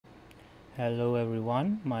Hello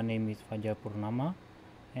everyone, my name is Fajar Purnama,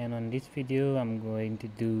 and on this video I'm going to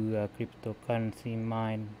do a cryptocurrency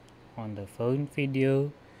mine on the phone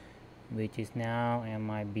video, which is now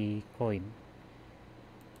MIB coin.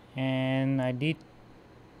 And I did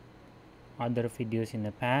other videos in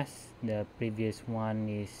the past. The previous one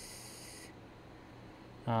is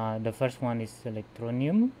the first one is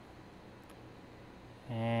Electronium,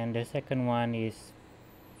 and the second one is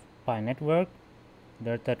Pi Network.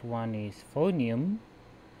 The third one is Phonium,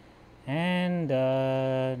 and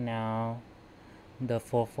now the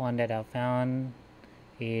fourth one that I found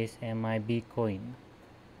is MIB coin.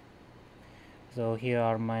 So here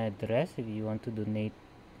are my address if you want to donate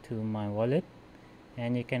to my wallet,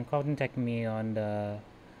 and you can contact me on the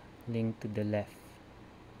link to the left.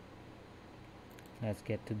 Let's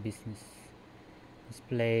get to business. Let's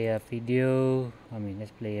play a video. Let's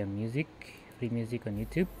play a music, free music on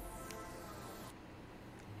YouTube.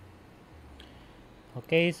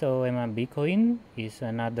 Okay, so MIB coin is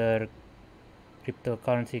another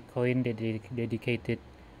cryptocurrency coin dedicated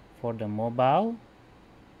for the mobile,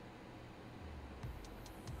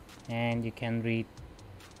 and you can read.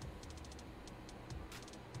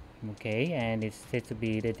 Okay, and it's said to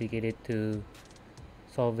be dedicated to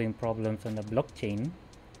solving problems on the blockchain.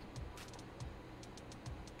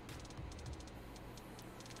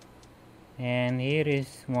 And here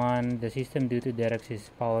is one: the system due to their excess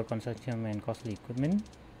power consumption and costly equipment.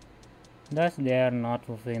 Thus, they are not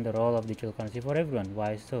fulfilling the role of digital currency for everyone.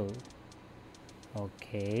 Why so?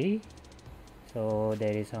 Okay, so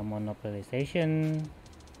there is a monopolization,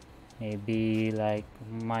 maybe like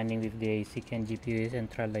mining with the ASIC and GPU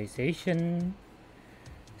centralization.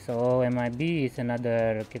 So MIB is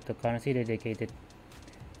another cryptocurrency dedicated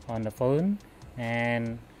on the phone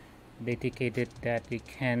and dedicated that it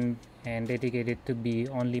can and dedicated to be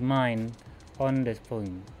only mined on the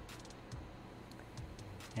phone,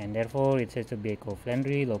 and therefore it says to be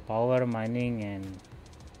eco-friendly, low power mining, and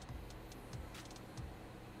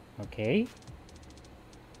okay,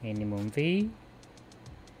 minimum fee,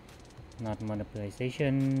 not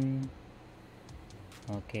monopolization.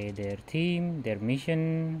 Okay, their theme, their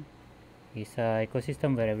mission is a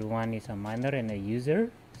ecosystem where everyone is a miner and a user.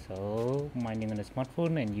 So mining on a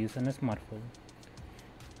smartphone and use on a smartphone.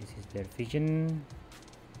 This is their vision.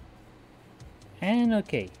 And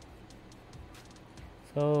okay,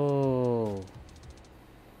 so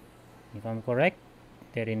if I'm correct,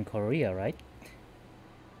 they're in Korea, right?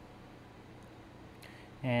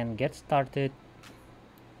 And get started.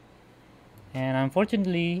 And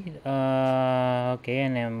unfortunately, okay,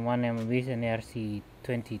 and one MIB is an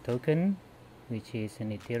ERC20 token, which is an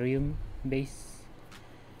Ethereum base.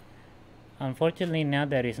 Unfortunately, now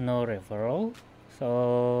there is no referral,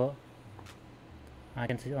 so I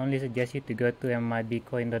can only suggest you to go to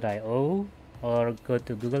mibcoin.io or go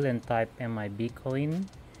to Google and type MIB coin,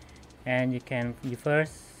 and you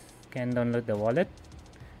first can download the wallet,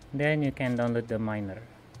 then you can download the miner,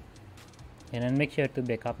 and then make sure to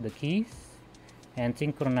back up the keys and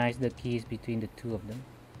synchronize the keys between the two of them.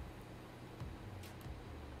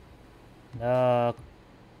 The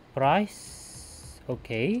price,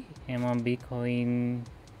 okay, MIB coin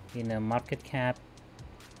in a market cap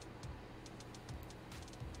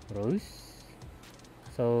rose,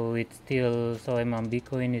 so it's still, so MIB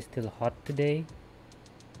coin is still hot today.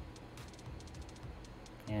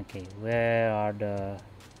 Okay, where are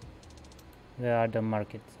the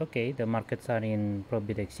markets? Okay, the markets are in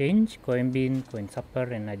Probit Exchange, Coinbean,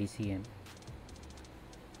 CoinSupper, and IDCM.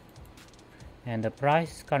 And the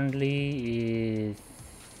price currently is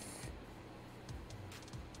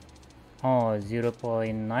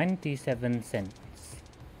 0.97 cents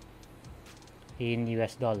in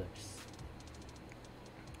US dollars.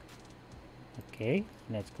 Okay,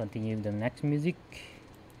 let's continue the next music.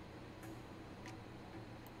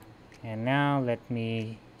 And now let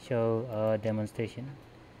me show a demonstration,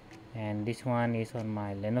 and this one is on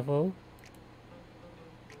my Lenovo,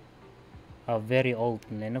 a very old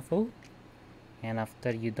Lenovo. And after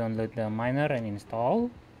you download the miner and install,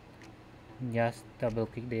 just double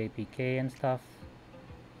click the APK and stuff.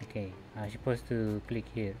 Okay, I'm supposed to click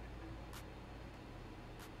here.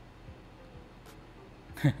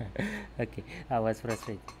 Okay, I was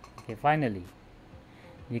frustrated. Okay, finally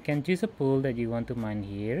you can choose a pool that you want to mine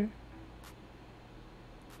here.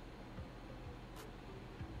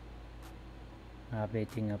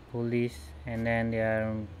 Updating a pool list, and then there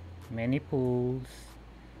are many pools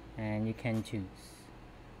and you can choose.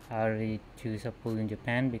 I already choose a pool in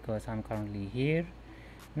Japan because I'm currently here.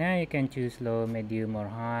 Now you can choose low, medium, or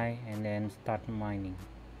high, and then start mining.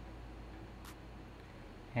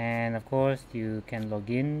 And of course you can log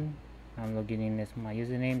in I'm logging in as my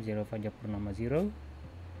username 05japurnama0,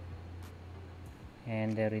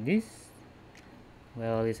 and there it is.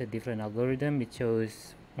 Well, it's a different algorithm. It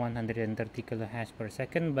shows 130 kilohash per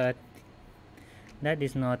second, but that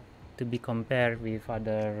is not to be compared with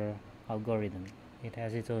other algorithm. It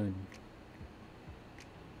has its own.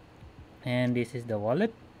 And this is the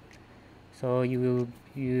wallet. So you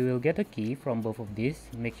will get a key from both of these.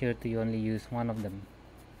 Make sure to only use one of them.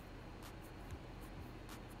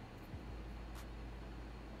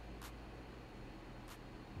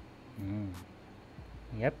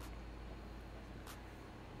 Yep,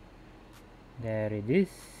 there it is.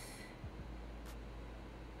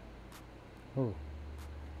 Oh,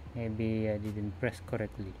 maybe I didn't press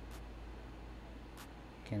correctly. You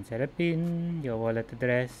can set a pin, your wallet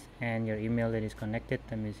address, and your email that is connected.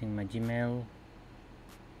 I'm using my Gmail,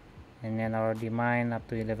 and then I already mined up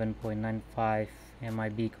to 11.95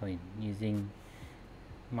 MIB coin using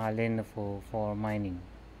Marlin for mining.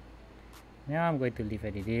 Now I'm going to leave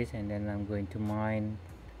it is, and then I'm going to mine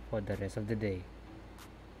for the rest of the day.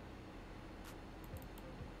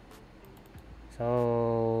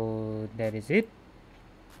 So that is it.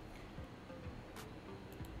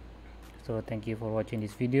 So thank you for watching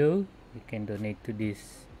this video. You can donate to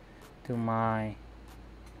this, to my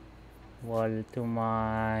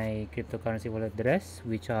cryptocurrency wallet address,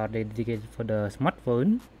 which are dedicated for the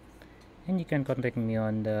smartphone, and you can contact me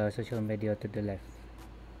on the social media to the left.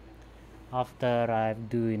 After I've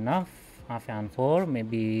do enough, I found 4,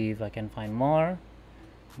 maybe if I can find more,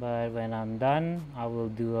 but when I'm done, I will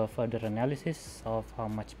do a further analysis of how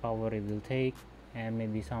much power it will take, and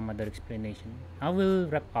maybe some other explanation. I will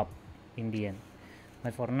wrap up in the end,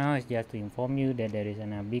 but for now it's just to inform you that there is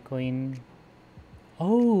an Bitcoin.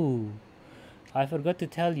 Oh, I forgot to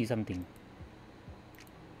tell you something.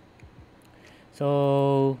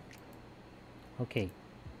 So okay,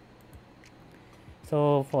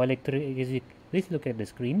 so for electric, please look at the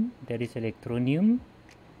screen. There is Electroneum,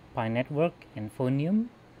 Pi Network, and Phonium.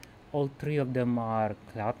 All 3 of them are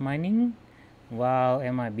cloud mining, while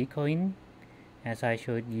MIB coin, as I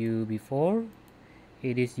showed you before,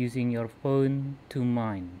 it is using your phone to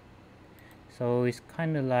mine. So it's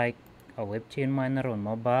kind of like a web chain miner on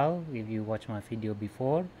mobile, if you watch my video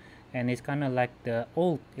before, and it's kind of like the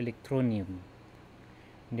old Electroneum.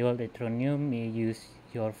 The old Electroneum, you use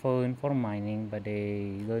your phone for mining, but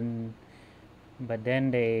then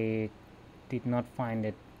they did not find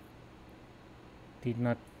it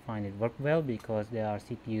work well, because there are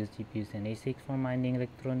CPUs, GPUs, and ASICs for mining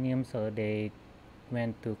Electroneum, so they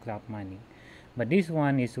went to cloud mining. But this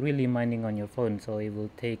one is really mining on your phone, so it will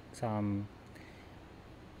take some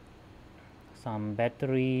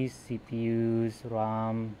batteries, CPUs,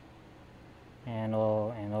 RAM, and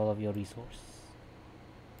all of your resource.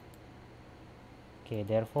 Okay,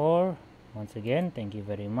 therefore, once again, thank you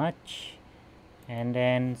very much, and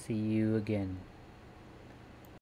then see you again.